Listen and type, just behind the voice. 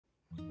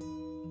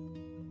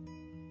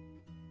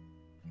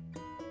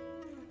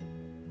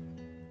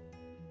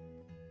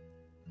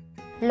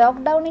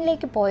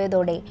ലോക്ക്ഡൌണിലേക്ക്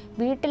പോയതോടെ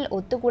വീട്ടിൽ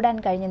ഒത്തുകൂടാൻ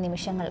കഴിഞ്ഞ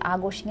നിമിഷങ്ങൾ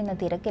ആഘോഷിക്കുന്ന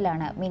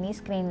തിരക്കിലാണ് മിനി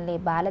സ്ക്രീനിലെ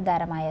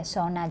ബാലതാരമായ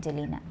സോന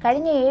ജലീന.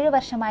 കഴിഞ്ഞ 7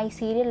 വർഷമായി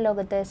സീരിയൽ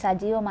ലോകത്ത്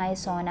സജീവമായ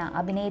സോന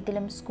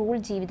അഭിനയത്തിലും സ്കൂൾ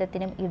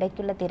ജീവിതത്തിനും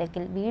ഇടയ്ക്കുള്ള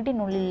തിരക്കിൽ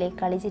വീടിനുള്ളിലെ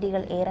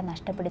കളിചിരികൾ ഏറെ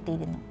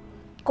നഷ്ടപ്പെടുത്തിയിരുന്നു.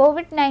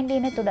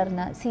 കോവിഡ്-19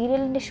 തുടർന്ന്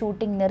സീരിയലിന്റെ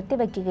ഷൂട്ടിംഗ്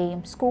നിർത്തിവെക്കുകയും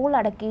സ്കൂൾ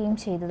അടയ്ക്കുകയും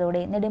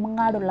ചെയ്തതോടെ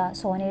നെടുമങ്ങാടുള്ള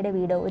സോനയുടെ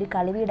വീട് ഒരു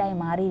കളിവീടായി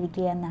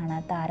മാറിയിരിക്കുകയെന്നാണ്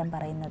താരം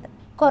പറയുന്നത്.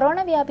 കൊറോണ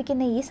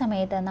വ്യാപിക്കുന്ന ഈ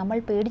സമയത്ത് നമ്മൾ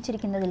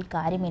പേടിച്ചിരിക്കുന്നതിൽ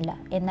കാര്യമില്ല,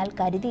 എന്നാൽ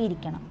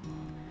കരുതിയിരിക്കണം.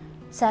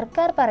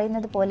 സർക്കാർ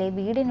പറയുന്നത് പോലെ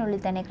വീടിനുള്ളിൽ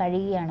തന്നെ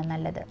കഴിയുകയാണ്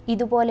നല്ലത്.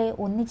 ഇതുപോലെ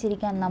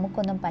ഒന്നിച്ചിരിക്കാൻ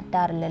നമുക്കൊന്നും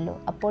പറ്റാറില്ലല്ലോ,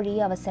 അപ്പോൾ ഈ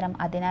അവസരം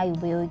അതിനായി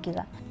ഉപയോഗിക്കുക.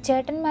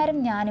 ചേട്ടന്മാരും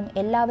ഞാനും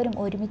എല്ലാവരും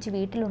ഒരുമിച്ച്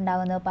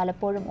വീട്ടിലുണ്ടാകുന്നത്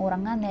പലപ്പോഴും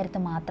ഉറങ്ങാൻ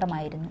നേരത്ത്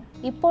മാത്രമായിരുന്നു.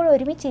 ഇപ്പോൾ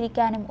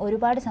ഒരുമിച്ചിരിക്കാനും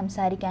ഒരുപാട്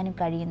സംസാരിക്കാനും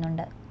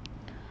കഴിയുന്നുണ്ട്.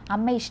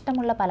 അമ്മ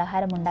ഇഷ്ടമുള്ള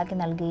പലഹാരം ഉണ്ടാക്കി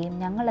നൽകുകയും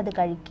ഞങ്ങളത്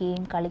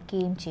കഴിക്കുകയും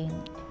കളിക്കുകയും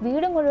ചെയ്യുന്നു.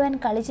 വീട് മുഴുവൻ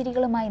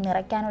കളിച്ചിരികളുമായി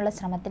നിറയ്ക്കാനുള്ള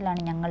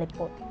ശ്രമത്തിലാണ്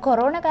ഞങ്ങളിപ്പോൾ.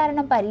 കൊറോണ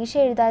കാരണം പരീക്ഷ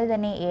എഴുതാതെ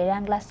തന്നെ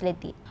 7ാം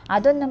ക്ലാസ്സിലെത്തി.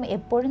 അതൊന്നും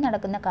എപ്പോഴും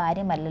നടക്കുന്ന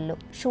കാര്യമല്ലല്ലോ.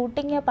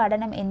 ഷൂട്ടിംഗ്,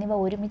 പഠനം എന്നിവ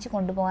ഒരുമിച്ച്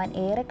കൊണ്ടുപോകാൻ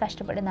ഏറെ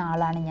കഷ്ടപ്പെടുന്ന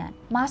ആളാണ് ഞാൻ.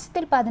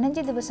 മാസത്തിൽ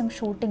 15 ദിവസം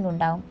ഷൂട്ടിംഗ്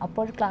ഉണ്ടാവും.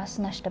 അപ്പോൾ ക്ലാസ്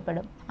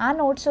നഷ്ടപ്പെടും. ആ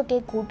നോട്ട്സൊക്കെ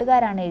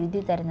കൂട്ടുകാരാണ്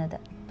എഴുതി തരുന്നത്.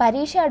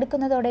 പരീക്ഷ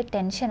അടുക്കുന്നതോടെ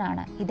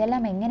ടെൻഷനാണ്,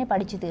 ഇതെല്ലാം എങ്ങനെ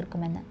പഠിച്ചു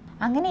തീർക്കുമെന്ന്.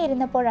 അങ്ങനെ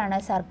ഇരുന്നപ്പോഴാണ്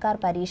സർക്കാർ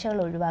പരീക്ഷകൾ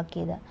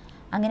ഒഴിവാക്കിയത്.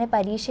 അങ്ങനെ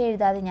പരീക്ഷ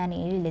എഴുതാതെ ഞാൻ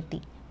 7ലെത്തി.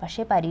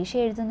 പക്ഷേ പരീക്ഷ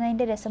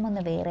എഴുതുന്നതിൻ്റെ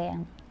രസമൊന്ന്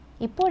വേറെയാണ്.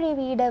 ഇപ്പോൾ ഈ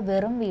വീട്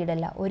വെറും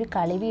വീടല്ല, ഒരു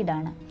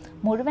കളിവീടാണ്.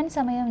 മുഴുവൻ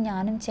സമയവും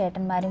ഞാനും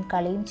ചേട്ടന്മാരും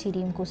കളിയും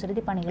ചിരിയും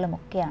കുസൃതി പണികളും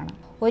ഒക്കെയാണ്.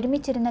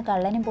 ഒരുമിച്ചിരുന്ന്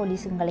കള്ളനും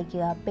പോലീസും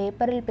കളിക്കുക,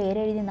 പേപ്പറിൽ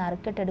പേരെഴുതി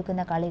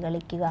നറുക്കിട്ടെടുക്കുന്ന കളി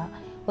കളിക്കുക,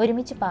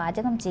 ഒരുമിച്ച്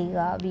പാചകം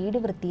ചെയ്യുക, വീട്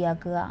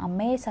വൃത്തിയാക്കുക,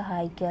 അമ്മയെ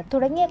സഹായിക്കുക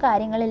തുടങ്ങിയ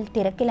കാര്യങ്ങളിൽ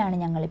തിരക്കിലാണ്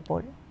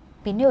ഞങ്ങളിപ്പോൾ.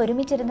 പിന്നെ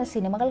ഒരുമിച്ചിരുന്ന്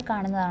സിനിമകൾ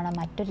കാണുന്നതാണ്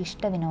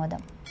മറ്റൊരിഷ്ട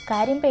വിനോദം.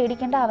 കാര്യം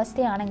പേടിക്കേണ്ട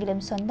അവസ്ഥയാണെങ്കിലും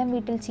സ്വന്തം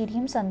വീട്ടിൽ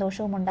ചിരിയും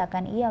സന്തോഷവും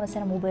ഉണ്ടാക്കാൻ ഈ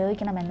അവസരം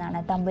ഉപയോഗിക്കണമെന്നാണ്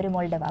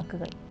തമ്പുരുമോളുടെ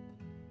വാക്കുകൾ.